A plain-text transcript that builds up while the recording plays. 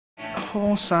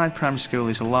Hawes Primary School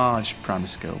is a large primary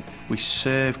school. We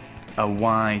serve a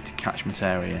wide catchment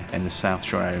area in the South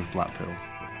Shore area of Blackpool.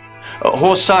 At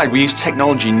Hawes we use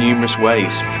technology in numerous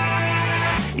ways.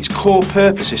 Its core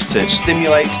purpose is to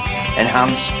stimulate,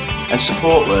 enhance and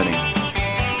support learning,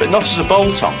 but not as a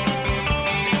bolt-on.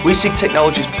 We see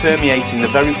technologies permeating the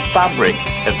very fabric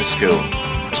of the school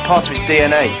as part of its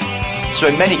DNA, so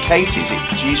in many cases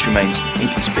its use remains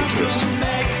inconspicuous.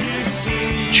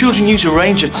 Children use a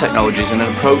range of technologies and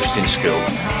approaches in school,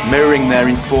 mirroring their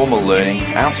informal learning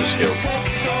out of school.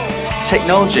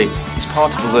 Technology is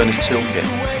part of the learner's toolkit,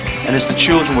 and as the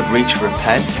children would reach for a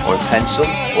pen or a pencil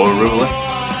or a ruler,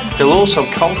 they'll also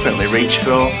confidently reach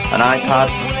for an iPad,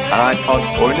 an iPod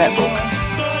or a netbook.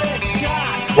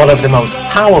 One of the most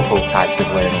powerful types of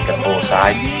learning at Hawes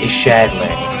is shared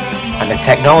learning, and the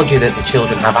technology that the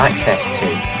children have access to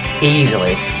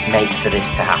easily makes for this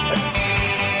to happen.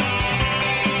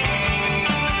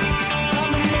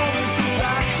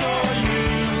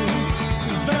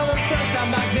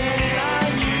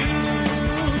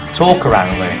 Talk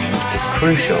around learning is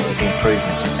crucial if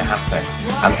improvement is to happen,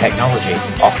 and technology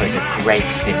offers a great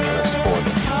stimulus for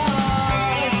this.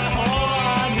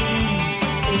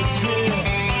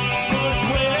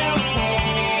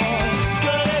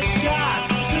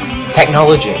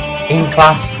 Technology, in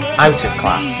class, out of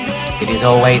class, it is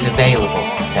always available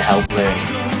to help learning.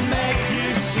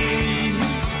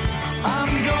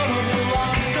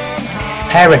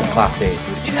 Parent classes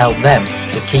help them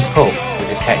to keep up with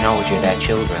the technology their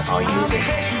children are using.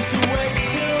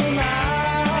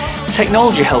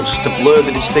 Technology helps us to blur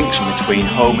the distinction between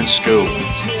home and school,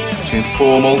 between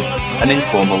formal and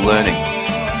informal learning.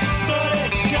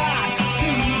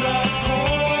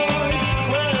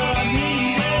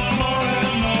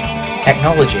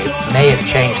 Technology may have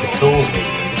changed the tools we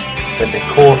use, but the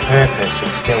core purpose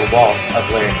is still one of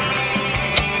learning.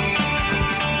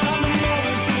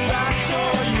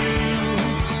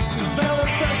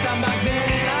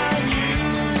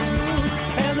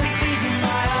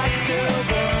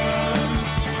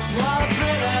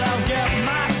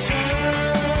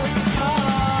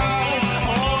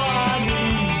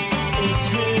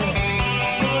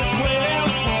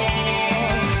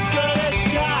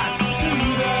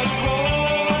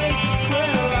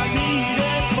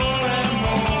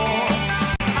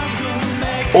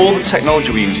 All the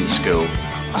technology we use in school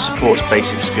supports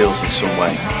basic skills in some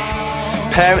way.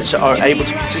 Parents are able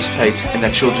to participate in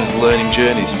their children's learning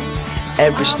journeys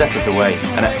every step of the way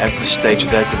and at every stage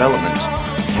of their development.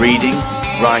 Reading,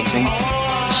 writing,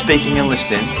 speaking and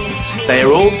listening, they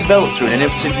are all developed through an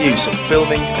innovative use of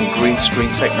filming and green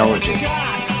screen technology.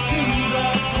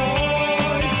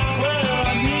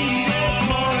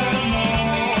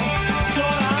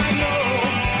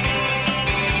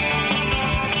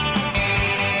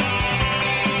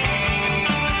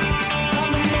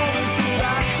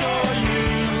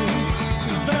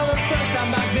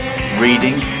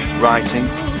 Reading, writing,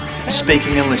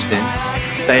 speaking and listening,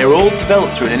 they are all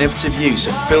developed through an innovative use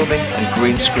of filming and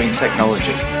green screen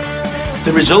technology.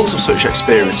 The results of such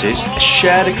experiences are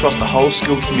shared across the whole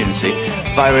school community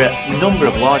via a number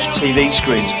of large TV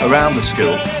screens around the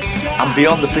school and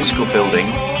beyond the physical building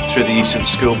through the use of the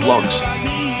school blogs.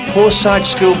 Hawes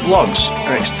school blogs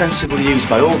are extensively used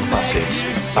by all classes,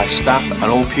 by staff and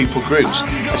all pupil groups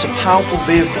as a powerful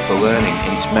vehicle for learning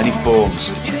in its many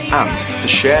forms and for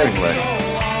sharing learning.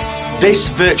 This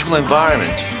virtual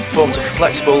environment forms a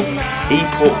flexible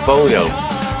e-portfolio,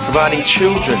 providing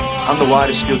children and the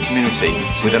wider school community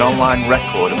with an online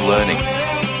record of learning,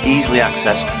 easily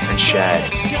accessed and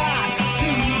shared.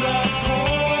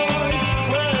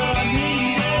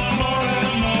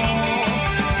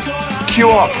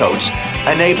 QR codes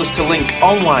enable us to link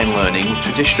online learning with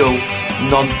traditional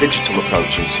non-digital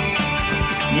approaches.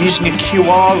 Using a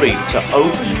QR reader to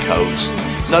open the codes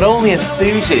not only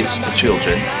enthuses the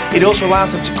children, it also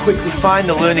allows them to quickly find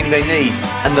the learning they need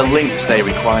and the links they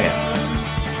require.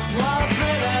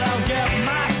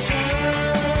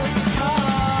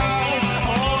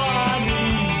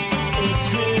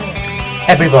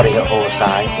 Everybody at Hawes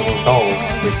is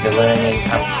involved with the learning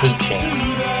and teaching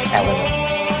element.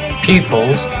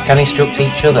 Pupils can instruct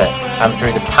each other, and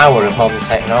through the power of modern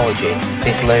technology,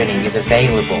 this learning is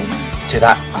available to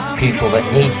that pupil that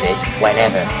needs it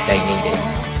whenever they need it.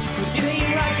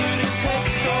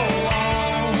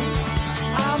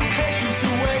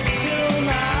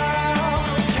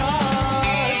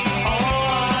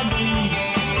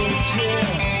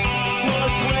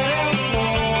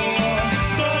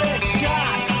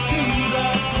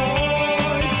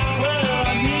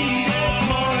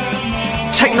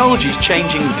 Technology is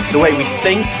changing the way we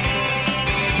think,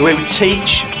 the way we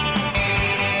teach,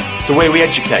 the the way we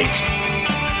educate.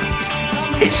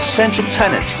 It's a central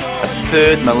tenet of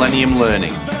third millennium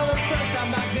learning.